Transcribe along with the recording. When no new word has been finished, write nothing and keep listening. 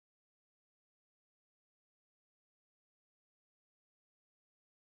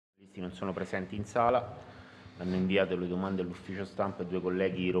Non sono presenti in sala, hanno inviato le domande all'ufficio stampa e due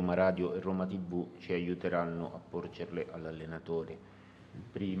colleghi di Roma Radio e Roma TV ci aiuteranno a porgerle all'allenatore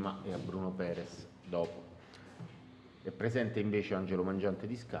prima e a Bruno Perez dopo. È presente invece Angelo Mangiante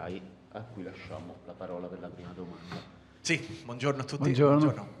di Sky, a cui lasciamo la parola per la prima domanda. Sì, buongiorno a tutti.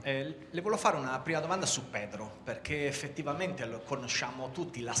 Buongiorno. Le volevo fare una prima domanda su Pedro, perché effettivamente conosciamo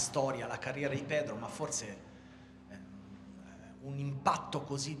tutti la storia, la carriera di Pedro, ma forse un impatto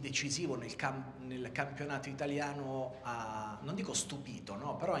così decisivo nel campionato italiano ha, non dico stupito,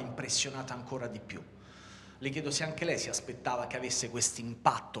 no? Però ha impressionato ancora di più. Le chiedo se anche lei si aspettava che avesse questo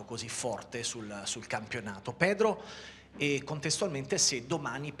impatto così forte sul campionato Pedro, e contestualmente se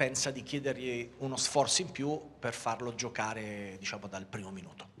domani pensa di chiedergli uno sforzo in più per farlo giocare, diciamo, dal primo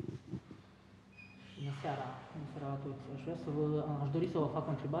minuto. Bună seara la toți. Aș dori să vă fac o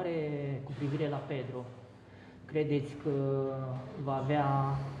întrebare cu privire la Pedro. Credeți că va avea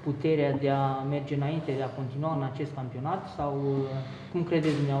puterea de a merge înainte, de a continua în acest campionat, sau cum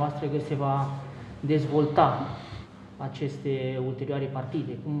credeți dumneavoastră că se va dezvolta aceste ulterioare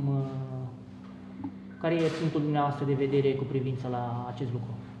partide? Care e punctul dumneavoastră de vedere cu privință la acest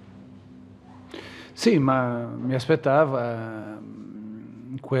lucru? Sì, ma mi aspettava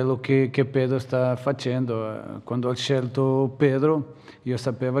quello che Pedro sta facendo. Quando ho scelto Pedro, io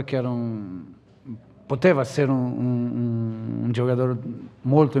sapevo che poteva essere un giocatore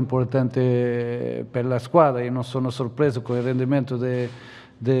molto importante per la squadra. Io non sono sorpreso con il rendimento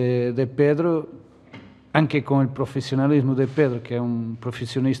di Pedro, anche con il professionalismo di Pedro, che è un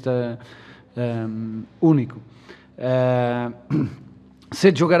professionista unico.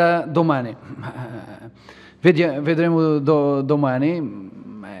 Se giocherà domani, vedremo domani.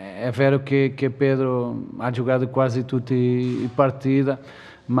 È vero che Pedro ha giocato quasi tutti i partiti,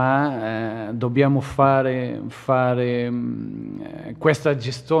 ma dobbiamo fare questa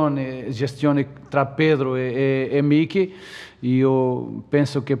gestione tra Pedro e Miki. Io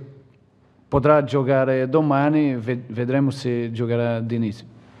penso che potrà giocare domani, vedremo se giocherà d'inizio.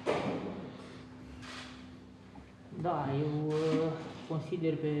 Da, eu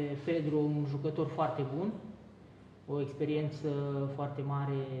consider pe Pedro un jucător foarte bun, o experiență foarte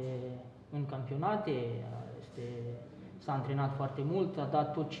mare în campionate, s-a antrenat foarte mult, a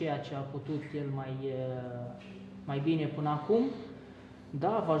dat tot ceea ce a putut el mai bine până acum.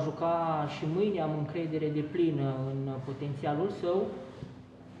 Da, va juca și mâine, am încredere deplină în potențialul său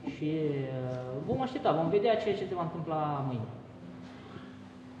și vom aștepta, vom vedea ceea ce se va întâmpla mâine.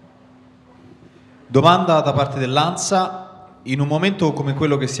 Domanda da parte dell'ANSA: in un momento come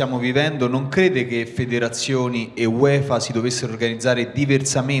quello che stiamo vivendo, non crede che federazioni e UEFA si dovessero organizzare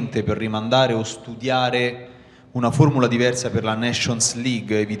diversamente per rimandare o studiare una formula diversa per la Nations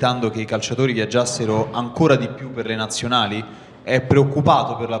League, evitando che i calciatori viaggiassero ancora di più per le nazionali? È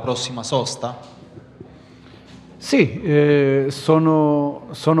preoccupato per la prossima sosta? Sì,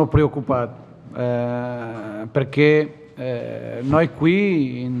 sono preoccupato perché noi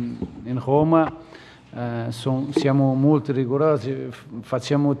qui in Roma siamo molto rigorosi,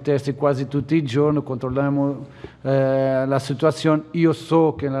 facciamo test quasi tutti i giorni, controlliamo la situazione. Io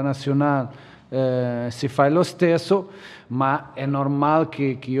so che la nazionale si fa lo stesso, ma è normale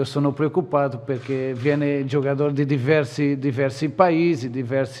che io sono preoccupato perché viene giocatori di diversi paesi,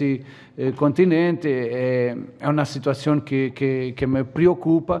 diversi continenti, è una situazione che mi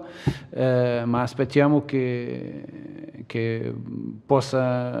preoccupa, ma aspettiamo che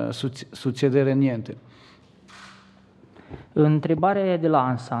possa succedere niente. Întrebare de la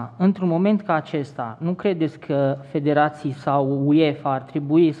ANSA. Într-un moment ca acesta, nu credeți că federații sau UEFA ar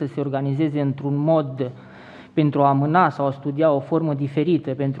trebui să se organizeze într-un mod pentru a amâna sau a studia o formă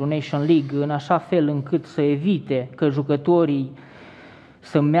diferită pentru Nation League, în așa fel încât să evite că jucătorii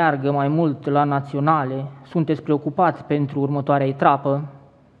să meargă mai mult la naționale? Sunteți preocupați pentru următoarea etapă?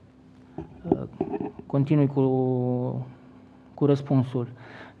 Continui cu răspunsul.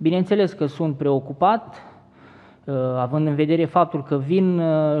 Bineînțeles că sunt preocupat, având în vedere faptul că vin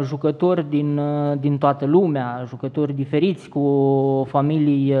jucători din toată lumea, jucători diferiți cu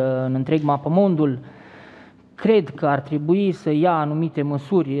familii în întreg mapamondul. Cred că ar trebui să ia anumite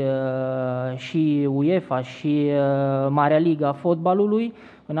măsuri și UEFA și Marea Liga a fotbalului,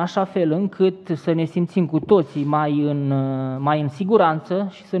 în așa fel încât să ne simțim cu toții mai în siguranță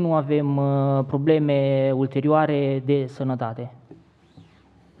și să nu avem probleme ulterioare de sănătate.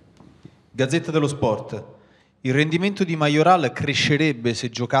 Gazzetta dello Sport: il rendimento di Majoral crescerebbe se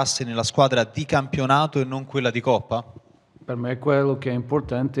giocasse nella squadra di campionato e non quella di Coppa? Per me quello che è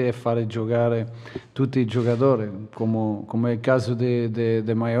importante è fare giocare tutti i giocatori, come il caso di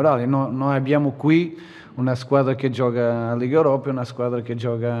Maiorale. Noi abbiamo qui una squadra che gioca a Liga Europa e una squadra che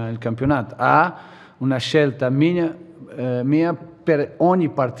gioca il campionato. Ha una scelta mia per ogni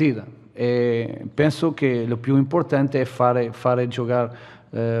partita e penso che lo più importante è fare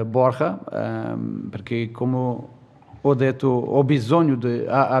giocare Borja, perché come ho detto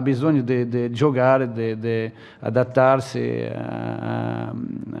ha bisogno di giocare, di adattarsi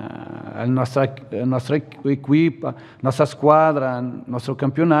alla nostra equipe, alla nostra squadra, al nostro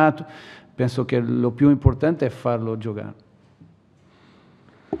campionato. Penso che lo più importante è farlo giocare.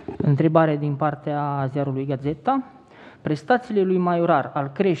 Întrebare din partea ziarului Gazeta. Prestațiile lui Maiorar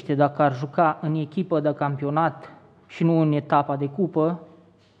ar crește dacă ar juca în echipă de campionat și nu în etapa de cupă?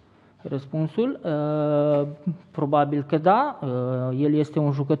 Răspunsul, probabil că da, el este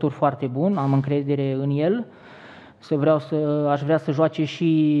un jucător foarte bun, am încredere în el. Aș vrea să joace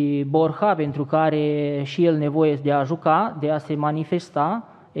și Borja, pentru că are și el nevoie de a juca, de a se manifesta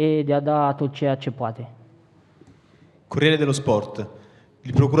e de a da tot ceea ce poate. Corriere dello Sport.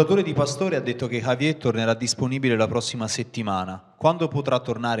 Il procuratore di Pastore ha detto che Javier tornerà disponibile la prossima settimana. Quando potrà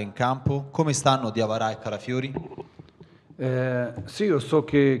tornare in campo? Come stanno Diavarà e Calafiori? Sì, io so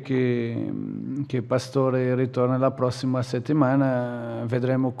che Pastore ritorna la prossima settimana,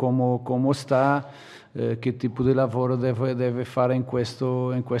 vedremo come sta, che tipo di lavoro deve fare in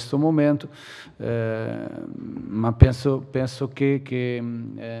questo momento, ma penso che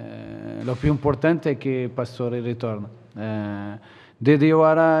lo più importante è che Pastore ritorna. Di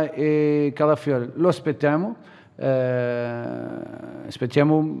Diawara e Calafiori lo aspettiamo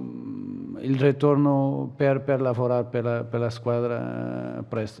il ritorno per lavorare per la squadra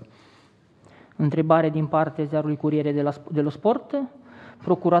presto. Întrebare din partea ziarului Corriere dello Sport.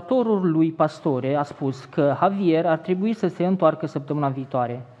 Procuratorul lui Pastore a spus că Javier ar trebui să se întoarcă săptămâna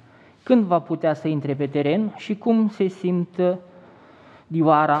viitoare. Când va putea să intre pe teren și cum se simte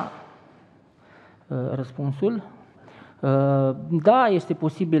Diawara? Răspunsul. Da, este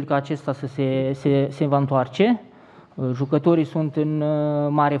posibil ca acesta să se va întoarce. Jucătorii sunt în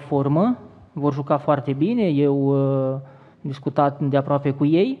mare formă, vor juca foarte bine, eu am discutat de aproape cu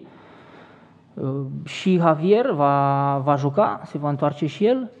ei. Și Javier va juca, se va întoarce și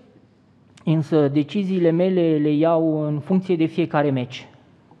el, însă deciziile mele le iau în funcție de fiecare meci.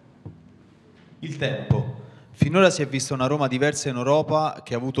 Il tempo. Finora si è vista una Roma diversa in Europa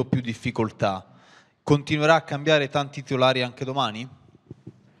che ha avuto più difficoltà. Continuerà a cambiare tanti titolari anche domani?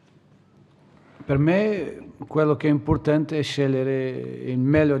 Per me quello che è importante è scegliere il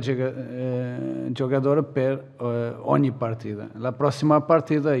meglio giocatore per ogni partita. La prossima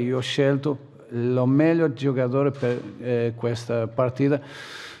partita io ho scelto il meglio giocatore per questa partita.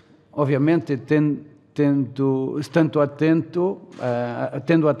 Ovviamente tendo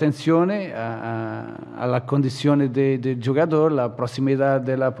attenzione alla condizione del giocatore, la prossimità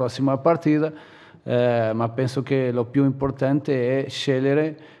della prossima partita, ma penso che lo più importante è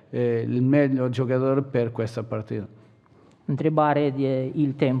scegliere il meglio giocatore per questa partita. Întrebare de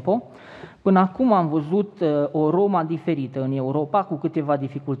Il Tempo. Până acum am văzut o Roma diferită în Europa cu câteva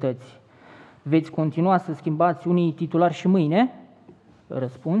dificultăți. Veți continua să schimbați unii titulari și mâine?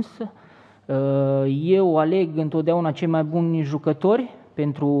 Răspuns. Eu aleg întotdeauna cei mai buni jucători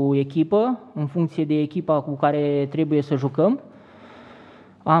pentru echipă, în funcție de echipa cu care trebuie să jucăm.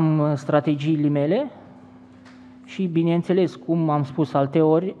 Am strategiile mele și, bineînțeles, cum am spus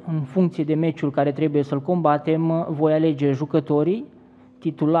alteori, în funcție de meciul care trebuie să-l combatem, voi alege jucătorii,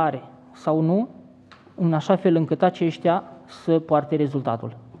 titulare sau nu, în așa fel încât aceștia să poarte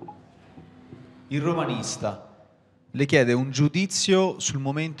rezultatul. Il romanista le chiede un giudizio sul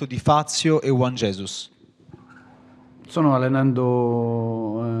momento di Fazio e Juan Jesus. Sono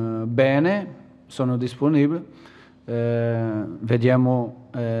allenando bene, sono disponibile, vediamo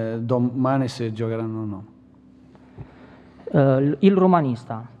domani se giocheranno o no. Il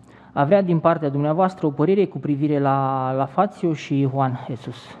Romanista. Avea din partea dumneavoastră o părere cu privire la Fazio și Juan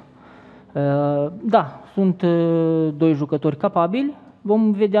Jesus. Da, sunt doi jucători capabili,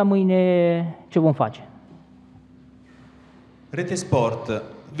 vom vedea mâine ce vom face. Rete Sport,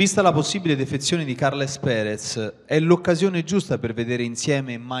 vista la possibile defezione di Carles Perez, è l'occasione giusta per vedere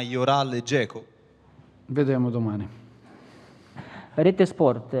insieme Majoral e Dzeko? Vediamo domani. Rete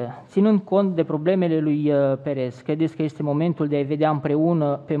Sport, ținând cont de problemele lui Perez, credeți că este momentul de a vedea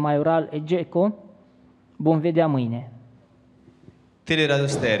împreună pe Majoral e Dzeko? Vom vedea mâine. Teleradio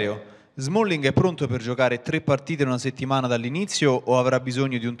Stereo, Smalling è pronto per giocare 3 partite in una settimana dall'inizio o avrà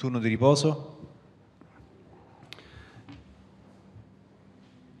bisogno di un turno di riposo?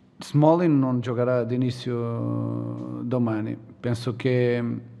 Smalling non giocherà ad inizio domani, penso che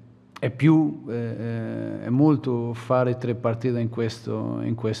è molto fare 3 partite in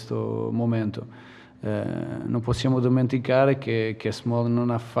questo momento. Non possiamo dimenticare che Smalling non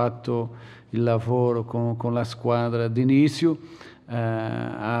ha fatto il lavoro con la squadra d'inizio,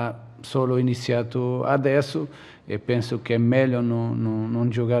 ha solo iniziato adesso e penso che è meglio non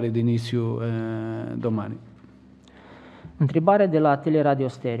giocare d'inizio domani. Întrebare de la Teleradio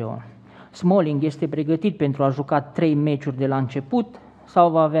Stereo. Smalling este pregătit pentru a juca 3 meciuri de la început sau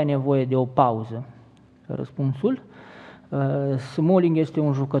va avea nevoie de o pauză? Răspunsul. Smalling este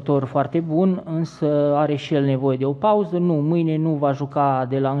un jucător foarte bun, însă are și el nevoie de o pauză. Nu, mâine nu va juca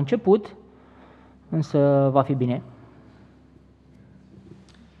de la început, însă va fi bine.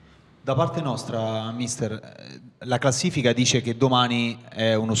 Da parte nostra, mister, la classifica dice che domani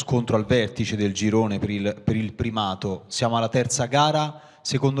è uno scontro al vertice del girone per il primato. Siamo alla terza gara.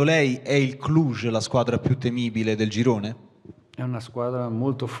 Secondo lei è il CLUJ la squadra più temibile del girone? È una squadra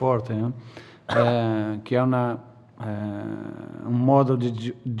molto forte, che ha un modo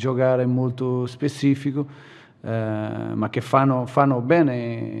di giocare molto specifico, ma che fanno bene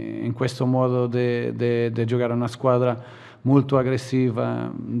in questo modo di giocare. Una squadra molto aggressiva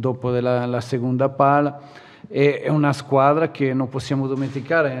dopo la seconda palla, e è una squadra che non possiamo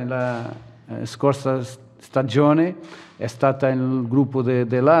dimenticare. La scorsa stagione è stata il gruppo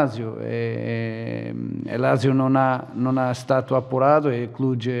dell'Lazio e Lazio non è stato appurato e il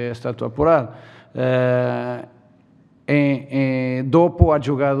CLUJ è stato appurato, e dopo ha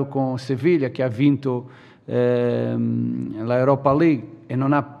giocato con Sevilla, che ha vinto la Europa League e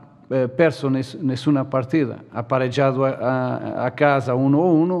non ha perso nessuna partita, ha pareggiato a casa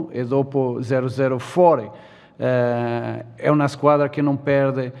 1-1 e dopo 0-0 fuori. È una squadra che non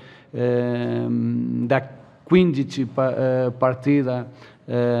perde da 15 partite,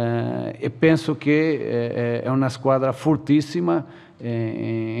 e penso che è una squadra fortissima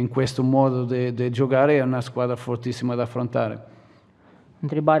in questo modo di giocare, è una squadra fortissima da affrontare.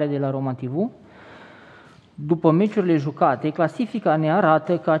 Întrebare de la Roma TV. După meciurile jucate, clasifica ne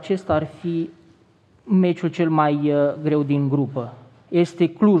arată că acesta ar fi meciul cel mai greu din grupă. Este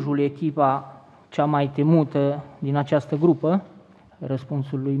Clujul echipa cea mai temută din această grupă?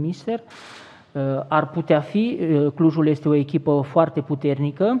 Răspunsul lui mister. Ar putea fi, Clujul este o echipă foarte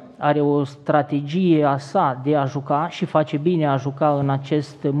puternică, are o strategie a sa de a juca și face bine a juca în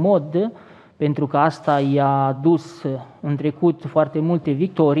acest mod, pentru că asta i-a dus în trecut foarte multe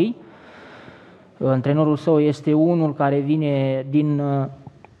victorii. Antrenorul său este unul care vine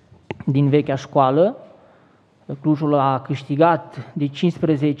din vechea școală. Clujul a câștigat de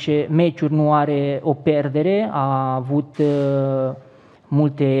 15 meciuri, nu are o perdere, a avut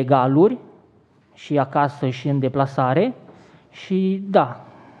multe egaluri și acasă și în deplasare. Și da,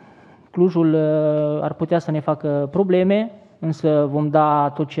 Clujul ar putea să ne facă probleme, însă vom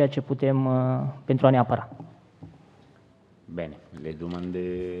da tot ceea ce putem pentru a ne apăra. Bene, le domande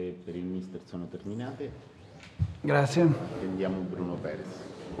per il mister sono terminate. Grazie. Attendiamo Bruno Perez.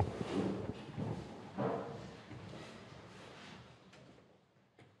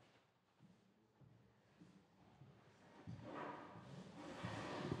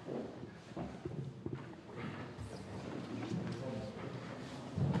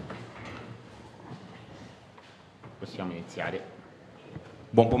 Possiamo iniziare.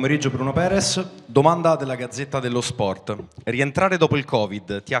 Buon pomeriggio Bruno Perez, domanda della Gazzetta dello Sport. Rientrare dopo il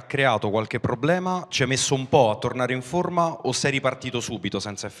Covid ti ha creato qualche problema? Ci hai messo un po' a tornare in forma o sei ripartito subito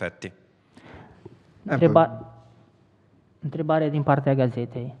senza effetti? Întrebare din partea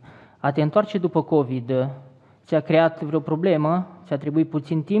gazetei. A te întoarce după Covid ți-a creat vreo problemă? Ți-a trebuit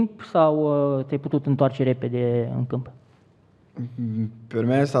puțin timp sau te-ai putut întoarce repede în câmp? Per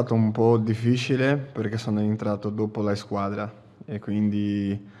me è stato un po' difficile perché sono entrato dopo la squadra e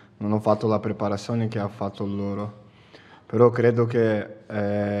quindi non ho fatto la preparazione che ha fatto loro. Però credo che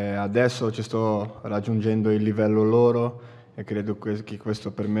adesso ci sto raggiungendo il livello loro e credo che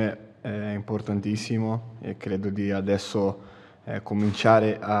questo per me è importantissimo e credo di adesso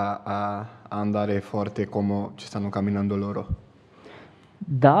cominciare a andare forte come ci stanno camminando loro.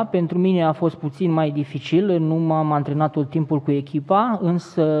 Da, pentru mine a fost puțin mai dificil, nu m-am antrenat tot timpul cu echipa,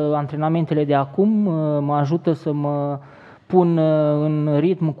 însă antrenamentele de acum mă ajută să mă pun în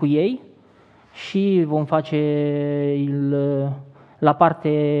ritm cu ei și vom face la parte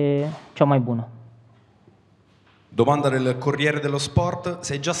cea mai bună. Domanda del Corriere dello Sport,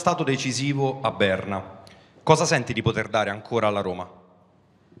 sei già stato decisivo a Berna. Cosa senti di poter dare ancora alla Roma?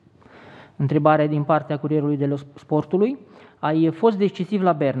 Întrebare din partea Curierului dello Sportului. Ai fost decisiv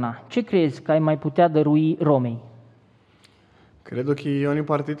la Berna. Ce crezi că ai mai putea dărui Romei? Ok, Credo che ogni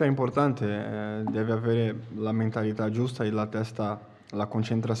partita è importante, deve avere la mentalità giusta e la testa, la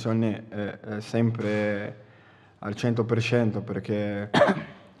concentrazione è sempre al 100% perché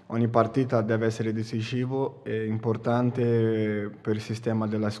ogni partita deve essere decisivo e importante per il sistema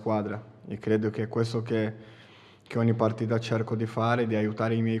della squadra e credo che è questo che ogni partita cerco di fare, di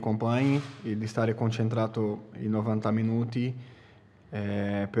aiutare i miei compagni e di stare concentrato i 90 minuti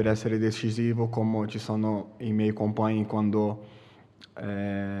per essere decisivo come ci sono i miei compagni quando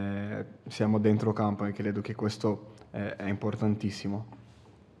siamo dentro campo e credo che questo è importantissimo.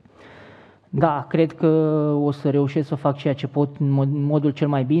 Da, cred că o să reușesc să fac ceea ce pot în modul cel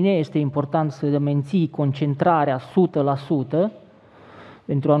mai bine. Este important să menții concentrarea 100%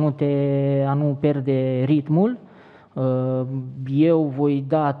 pentru a nu pierde ritmul. Eu voi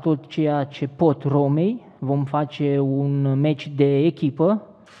da tot ceea ce pot Romei. Vom face un meci de echipă,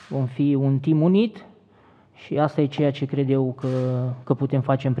 vom fi un team unit și asta e ceea ce cred eu că putem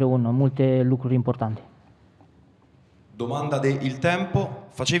face împreună. Multe lucruri importante. Domanda de Il Tempo.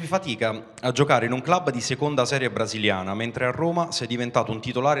 Facevi fatica a giocare in un club di seconda serie brasiliana, mentre a Roma sei diventato un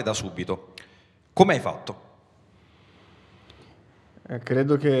titolare da subito. Come hai fatto?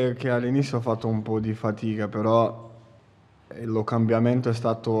 Credo che all'inizio ho fatto un po' di fatica, però il cambiamento è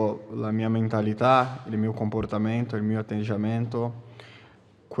stato la mia mentalità, il mio comportamento, il mio atteggiamento,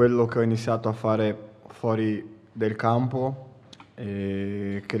 quello che ho iniziato a fare fuori del campo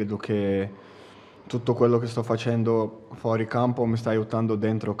e credo che tutto quello che sto facendo fuori campo mi sta aiutando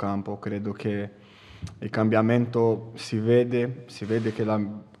dentro campo. Credo che il cambiamento si vede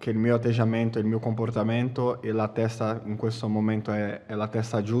che il mio atteggiamento, il mio comportamento e la testa in questo momento è la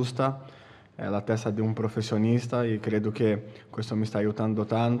testa giusta, è la testa di un professionista e credo che questo mi sta aiutando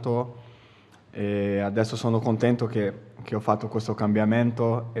tanto e adesso sono contento che ho fatto questo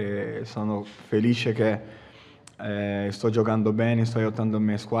cambiamento e sono felice che sto giocando bene, sto aiutando le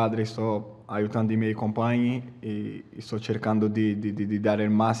mie squadre, sto aiutando i miei compagni e sto cercando di dare il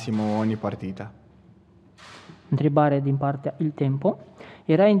massimo ogni partita. Întrebare din partea Il Tempo.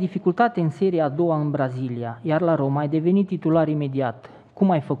 Erai în dificultate în seria a doua în Brazilia, iar la Roma ai devenit titular imediat. Cum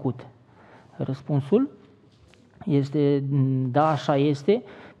ai făcut? Răspunsul este da, așa este,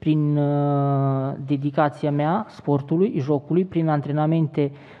 prin dedicația mea sportului, jocului, prin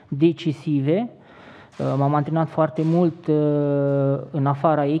antrenamente decisive. M-am antrenat foarte mult în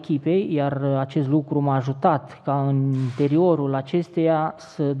afara echipei, iar acest lucru m-a ajutat ca în interiorul acesteia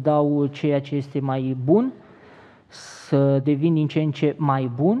să dau ceea ce este mai bun, să devin din ce în ce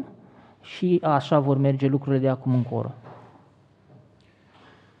mai bun și așa vor merge lucrurile de acum încolo.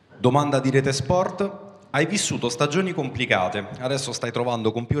 Domanda di Rete Sport. Hai vissuto stagioni complicate, adesso stai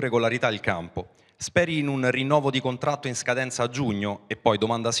trovando con più regolarità il campo. Speri in un rinnovo di contratto in scadenza a giugno? E poi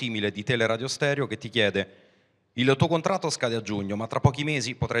domanda simile di Teleradio Stereo che ti chiede: il tuo contratto scade a giugno, ma tra pochi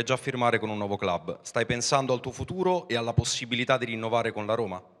mesi potrai già firmare con un nuovo club. Stai pensando al tuo futuro e alla possibilità di rinnovare con la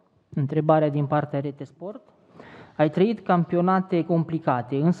Roma? Întrebarea din partea Rete Sport. Ai trăit campionate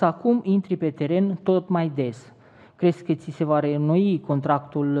complicate, însă acum intri pe teren tot mai des. Crezi că ți se va reînnoi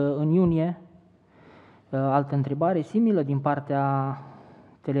contractul în iunie? Altă întrebare similă din partea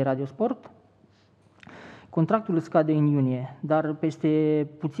Teleradio Sport. Contractul scade în iunie, dar peste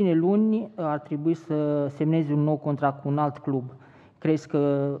puține luni ar trebui să semnezi un nou contract cu un alt club. Crezi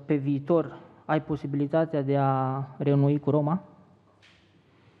că pe viitor ai posibilitatea de a reînnoi cu Roma?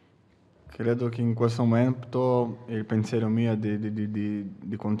 Credo che in questo momento il pensiero mio è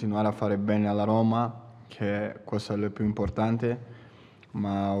di continuare a fare bene alla Roma, che questo è il più importante,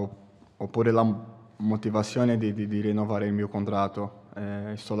 ma ho pure la motivazione di rinnovare il mio contratto.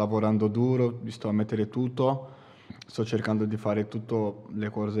 Sto lavorando duro, sto a mettere tutto, sto cercando di fare tutte le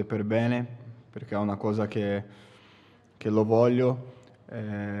cose per bene, perché è una cosa che lo voglio,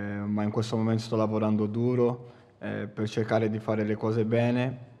 ma in questo momento sto lavorando duro per cercare di fare le cose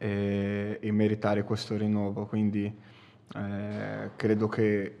bene e meritare questo rinnovo. Quindi credo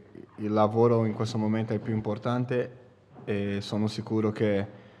che il lavoro in questo momento è il più importante e sono sicuro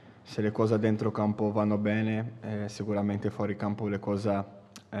che se le cose dentro campo vanno bene, sicuramente fuori campo le cose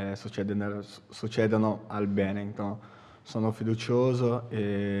succedono al bene. Então, sono fiducioso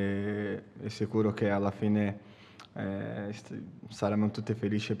e sicuro che alla fine saremo tutti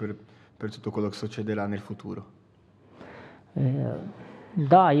felici per tutto quello che succederà nel futuro.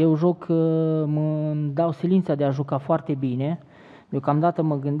 Da, eu joc, îmi dau silința de a juca foarte bine. Deocamdată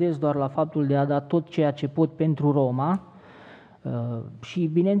mă gândesc doar la faptul de a da tot ceea ce pot pentru Roma și,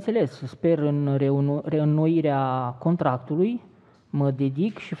 bineînțeles, sper în reînnoirea contractului, mă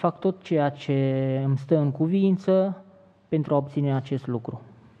dedic și fac tot ceea ce îmi stă în cuvință pentru a obține acest lucru.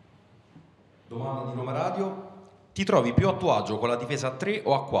 Domanda di Roma Radio. Ti trovi più a tuo agio con la difesa a 3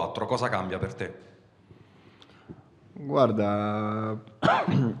 o a 4? Cosa cambia per te? Guarda,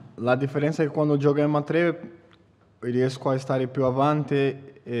 la differenza è che quando giochiamo a 3 riesco a stare più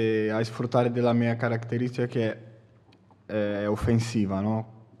avanti e a sfruttare della mia caratteristica che è offensiva,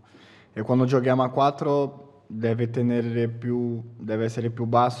 no? E quando giochiamo a 4 deve essere più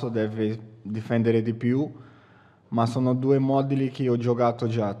basso, deve difendere di più, ma sono due moduli che ho giocato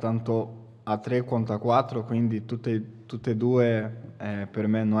già, tanto a 3 quanto a 4, quindi tutte e due per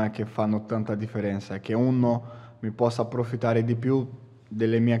me non è che fanno tanta differenza, è che uno mi possa approfittare di più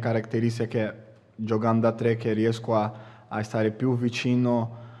delle mie caratteristiche giocando a 3, che riesco a stare più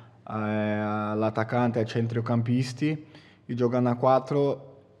vicino all'attaccante, ai centrocampisti, e giocando a 4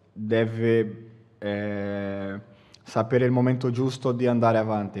 deve sapere il momento giusto di andare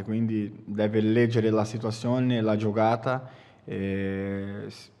avanti, quindi deve leggere la situazione, la giocata e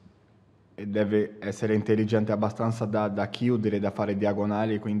deve essere intelligente abbastanza da chiudere, da fare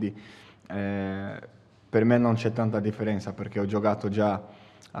diagonali, quindi per me non c'è tanta differenza perché ho giocato già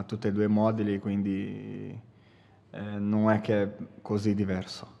a tutti e due i moduli, quindi non è che è così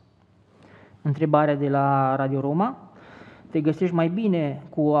diverso. Întrebarea de la Radio Roma. Te găsești mai bine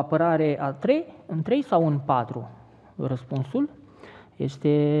cu o apărare a 3, în 3 sau în 4? Răspunsul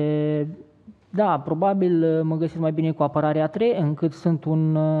este da, probabil mă găsesc mai bine cu apărarea a 3, încât sunt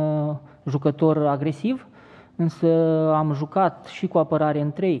un jucător agresiv, însă am jucat și cu apărare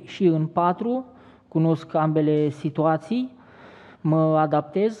în 3 și în 4, cunosc ambele situații, mă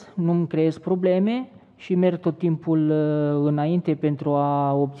adaptez, nu-mi creez probleme și merg tot timpul înainte pentru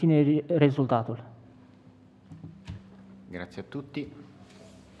a obține rezultatul. Grazie a tutti.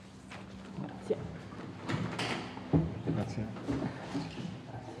 Grazie. Grazie.